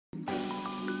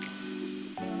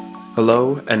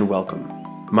Hello and welcome.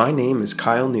 My name is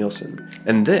Kyle Nielsen,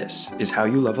 and this is How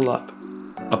You Level Up,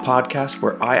 a podcast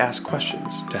where I ask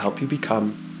questions to help you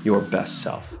become your best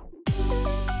self.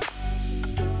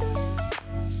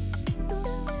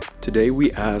 Today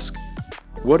we ask,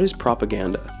 what is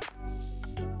propaganda?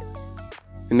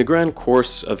 In the grand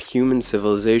course of human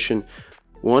civilization,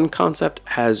 one concept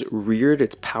has reared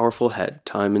its powerful head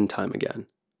time and time again: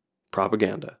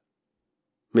 propaganda.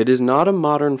 It is not a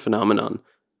modern phenomenon,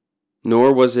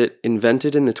 nor was it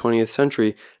invented in the 20th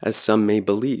century as some may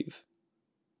believe.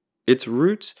 Its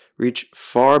roots reach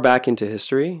far back into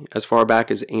history, as far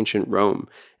back as ancient Rome,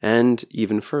 and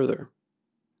even further.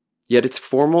 Yet its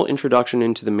formal introduction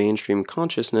into the mainstream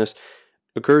consciousness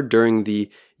occurred during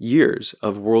the years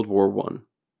of World War I.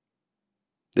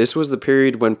 This was the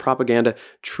period when propaganda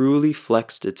truly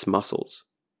flexed its muscles,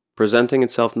 presenting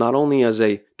itself not only as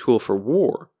a tool for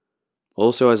war,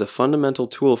 also as a fundamental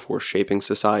tool for shaping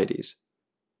societies.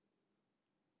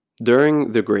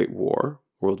 During the Great War,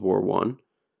 World War I,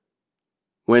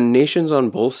 when nations on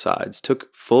both sides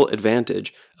took full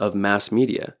advantage of mass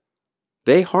media,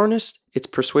 they harnessed its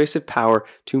persuasive power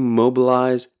to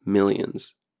mobilize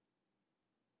millions.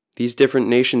 These different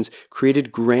nations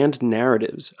created grand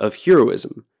narratives of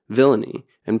heroism, villainy,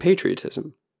 and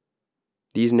patriotism.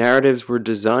 These narratives were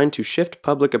designed to shift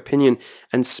public opinion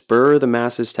and spur the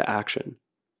masses to action.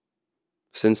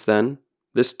 Since then,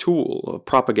 this tool of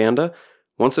propaganda,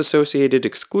 once associated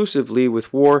exclusively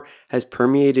with war, has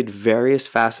permeated various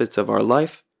facets of our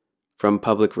life, from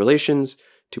public relations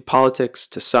to politics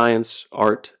to science,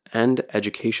 art, and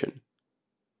education.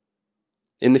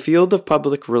 In the field of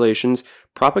public relations,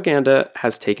 propaganda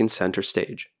has taken center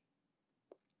stage.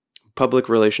 Public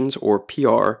relations, or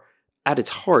PR, at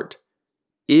its heart,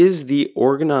 is the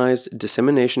organized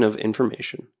dissemination of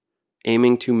information,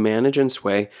 aiming to manage and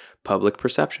sway public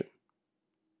perception.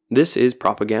 This is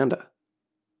propaganda.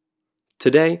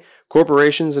 Today,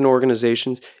 corporations and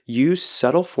organizations use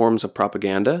subtle forms of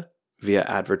propaganda, via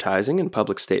advertising and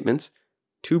public statements,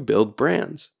 to build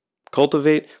brands,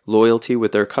 cultivate loyalty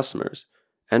with their customers,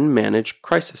 and manage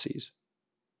crises.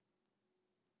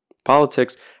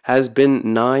 Politics has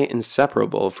been nigh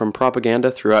inseparable from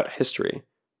propaganda throughout history.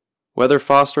 Whether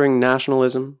fostering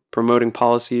nationalism, promoting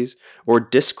policies, or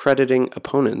discrediting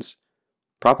opponents,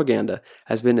 propaganda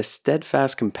has been a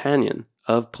steadfast companion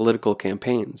of political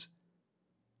campaigns.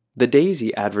 The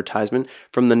Daisy advertisement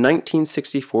from the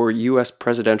 1964 U.S.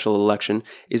 presidential election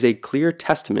is a clear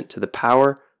testament to the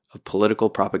power of political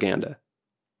propaganda.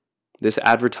 This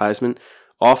advertisement,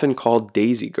 often called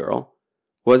Daisy Girl,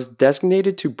 was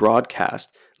designated to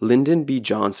broadcast Lyndon B.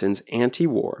 Johnson's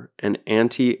anti-war and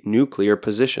anti-nuclear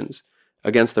positions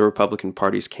against the Republican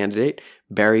Party's candidate,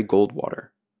 Barry Goldwater.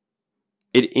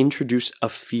 It introduced a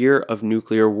fear of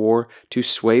nuclear war to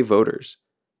sway voters,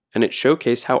 and it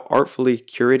showcased how artfully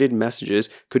curated messages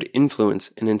could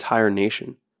influence an entire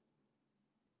nation.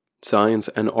 Science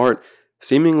and art,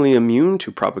 seemingly immune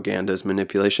to propaganda's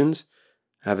manipulations,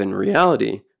 have in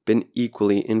reality been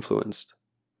equally influenced.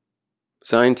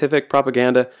 Scientific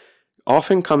propaganda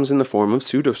often comes in the form of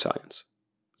pseudoscience,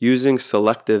 using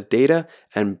selective data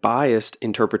and biased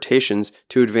interpretations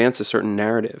to advance a certain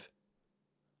narrative.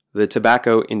 The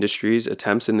tobacco industry's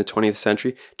attempts in the 20th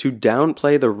century to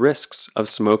downplay the risks of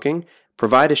smoking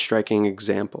provide a striking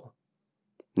example.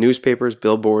 Newspapers,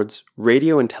 billboards,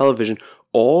 radio, and television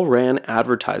all ran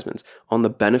advertisements on the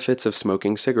benefits of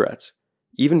smoking cigarettes,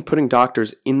 even putting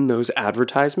doctors in those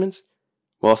advertisements,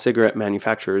 while cigarette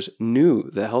manufacturers knew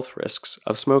the health risks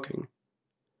of smoking.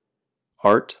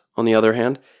 Art, on the other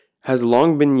hand, has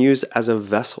long been used as a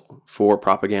vessel for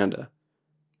propaganda,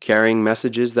 carrying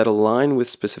messages that align with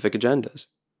specific agendas.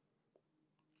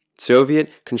 Soviet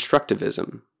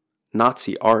constructivism,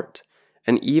 Nazi art,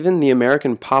 and even the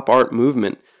American pop art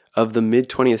movement of the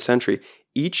mid-20th century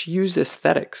each used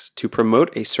aesthetics to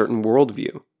promote a certain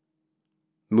worldview.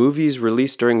 Movies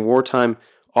released during wartime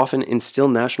often instill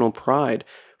national pride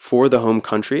for the home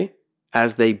country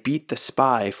as they beat the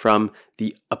spy from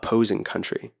the opposing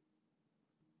country.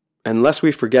 And lest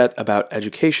we forget about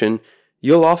education,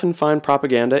 you'll often find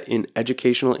propaganda in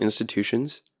educational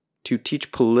institutions to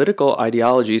teach political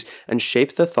ideologies and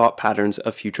shape the thought patterns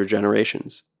of future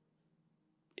generations.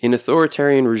 In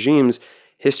authoritarian regimes,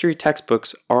 history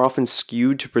textbooks are often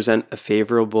skewed to present a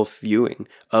favorable viewing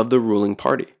of the ruling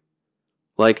party,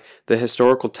 like the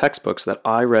historical textbooks that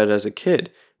I read as a kid,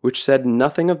 which said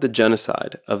nothing of the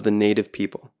genocide of the native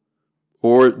people,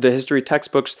 or the history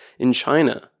textbooks in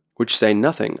China, which say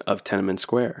nothing of Tiananmen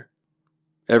Square.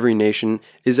 Every nation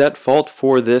is at fault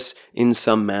for this in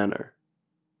some manner.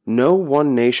 No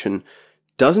one nation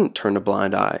doesn't turn a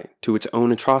blind eye to its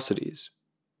own atrocities.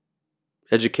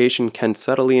 Education can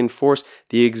subtly enforce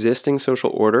the existing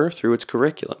social order through its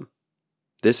curriculum.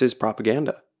 This is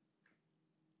propaganda.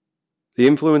 The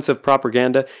influence of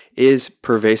propaganda is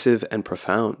pervasive and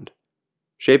profound,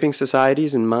 shaping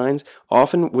societies and minds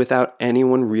often without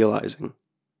anyone realizing.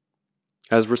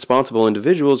 As responsible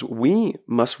individuals, we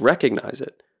must recognize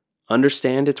it,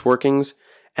 understand its workings,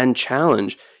 and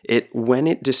challenge it when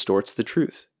it distorts the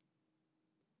truth.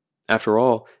 After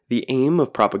all, the aim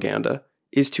of propaganda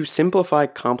is to simplify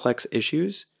complex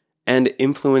issues and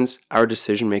influence our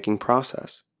decision-making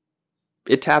process.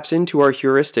 It taps into our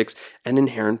heuristics and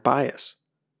inherent bias.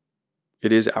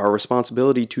 It is our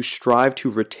responsibility to strive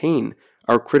to retain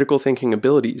our critical thinking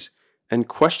abilities and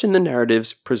question the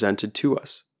narratives presented to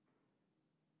us.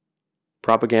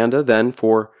 Propaganda, then,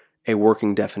 for a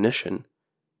working definition,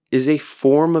 is a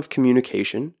form of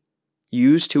communication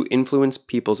used to influence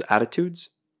people's attitudes,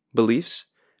 beliefs,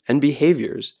 and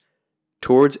behaviors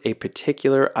towards a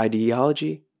particular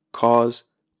ideology, cause,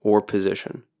 or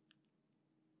position.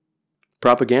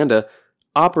 Propaganda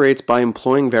operates by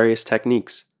employing various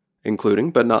techniques, including,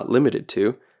 but not limited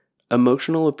to,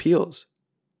 emotional appeals,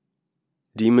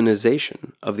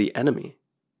 demonization of the enemy,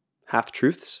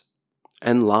 half-truths,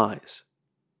 and lies.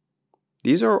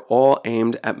 These are all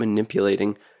aimed at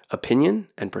manipulating opinion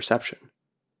and perception.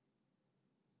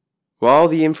 While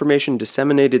the information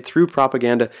disseminated through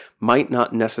propaganda might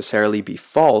not necessarily be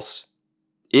false,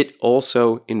 it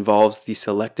also involves the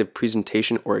selective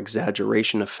presentation or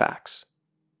exaggeration of facts.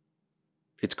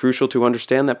 It's crucial to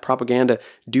understand that propaganda,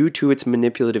 due to its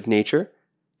manipulative nature,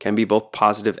 can be both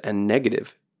positive and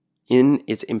negative in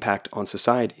its impact on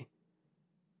society.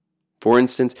 For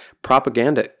instance,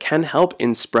 propaganda can help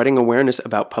in spreading awareness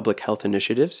about public health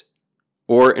initiatives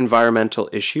or environmental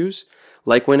issues,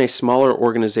 like when a smaller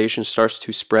organization starts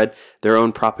to spread their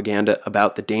own propaganda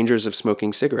about the dangers of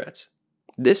smoking cigarettes.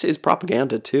 This is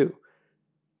propaganda too,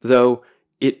 though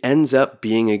it ends up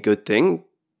being a good thing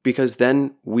because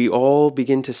then we all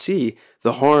begin to see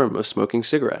the harm of smoking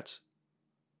cigarettes.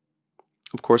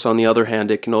 Of course, on the other hand,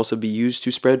 it can also be used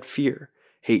to spread fear,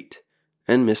 hate,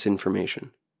 and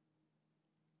misinformation.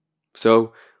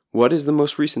 So, what is the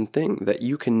most recent thing that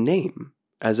you can name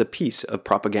as a piece of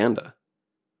propaganda?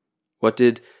 What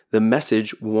did the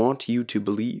message want you to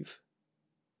believe?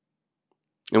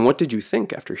 And what did you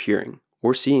think after hearing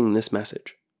or seeing this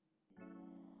message?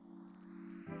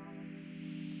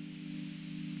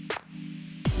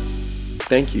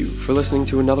 Thank you for listening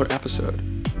to another episode.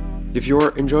 If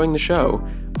you're enjoying the show,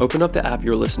 open up the app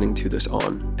you're listening to this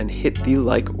on and hit the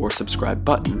like or subscribe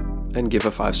button and give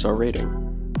a 5-star rating.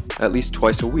 At least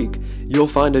twice a week, you'll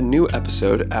find a new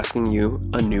episode asking you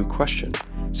a new question,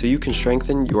 so you can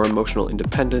strengthen your emotional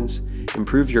independence,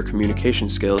 improve your communication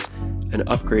skills, and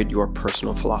upgrade your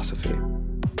personal philosophy.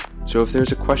 So if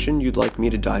there's a question you'd like me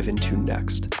to dive into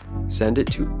next, send it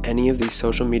to any of these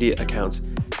social media accounts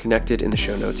connected in the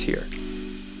show notes here.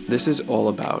 This is all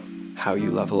about how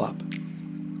you level up.